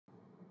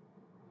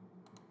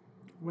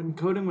When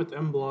coding with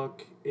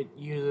mBlock, it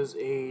uses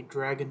a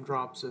drag and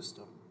drop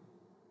system.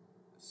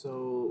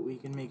 So we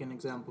can make an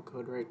example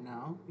code right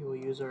now. We will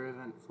use our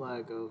event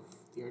flag of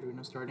the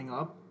Arduino starting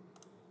up.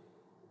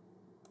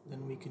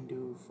 Then we can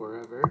do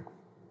forever.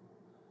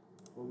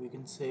 What we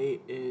can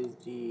say is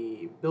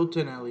the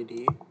built-in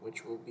LED,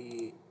 which will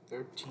be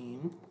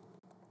 13,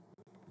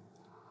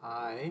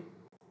 high,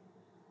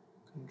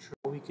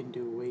 control, we can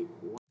do wait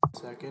 1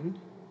 second,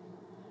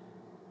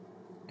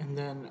 and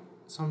then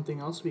something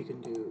else we can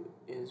do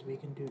is we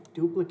can do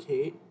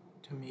duplicate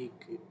to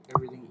make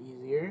everything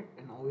easier,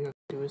 and all we have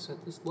to do is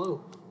set this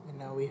low, and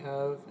now we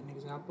have an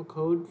example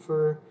code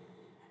for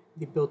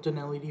the built-in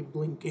LED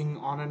blinking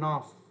on and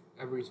off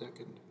every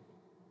second.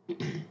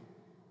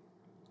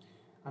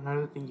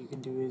 Another thing you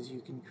can do is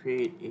you can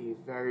create a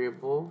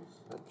variable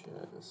such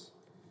as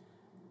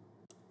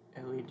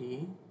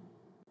LED.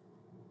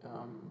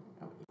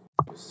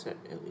 Just set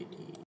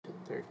LED to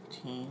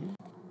 13,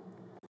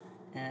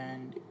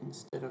 and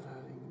instead of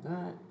having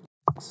that,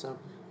 sub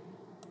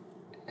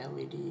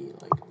LED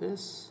like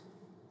this.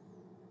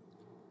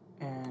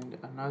 And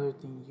another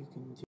thing you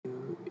can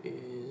do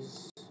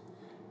is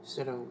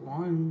instead of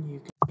 1, you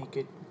can make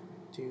it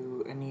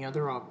do any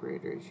other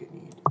operators you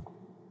need.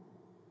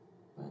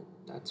 But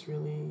that's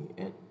really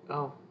it.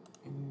 Oh,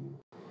 and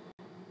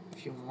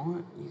if you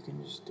want, you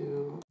can just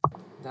do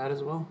that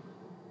as well.